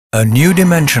A new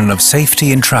dimension of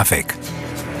safety in traffic.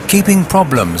 Keeping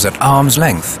problems at arm's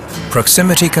length.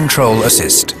 Proximity Control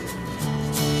Assist.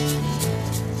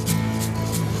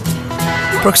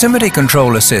 Proximity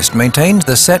Control Assist maintains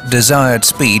the set desired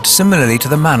speed similarly to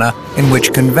the manner in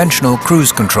which conventional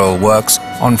cruise control works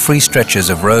on free stretches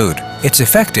of road. It's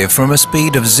effective from a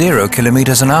speed of 0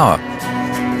 km an hour.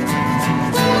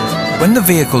 When the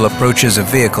vehicle approaches a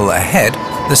vehicle ahead,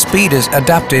 the speed is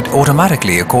adapted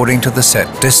automatically according to the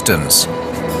set distance.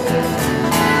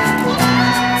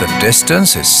 The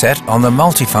distance is set on the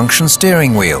multifunction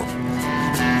steering wheel.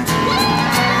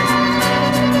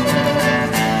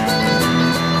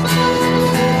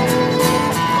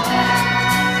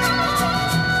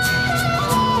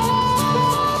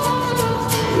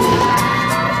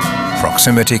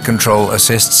 Proximity Control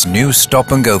Assist's new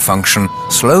stop-and-go function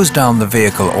slows down the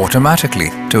vehicle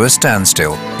automatically to a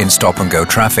standstill in stop-and-go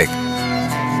traffic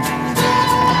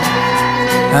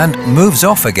and moves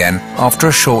off again after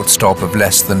a short stop of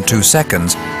less than 2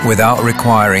 seconds without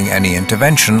requiring any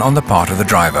intervention on the part of the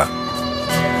driver.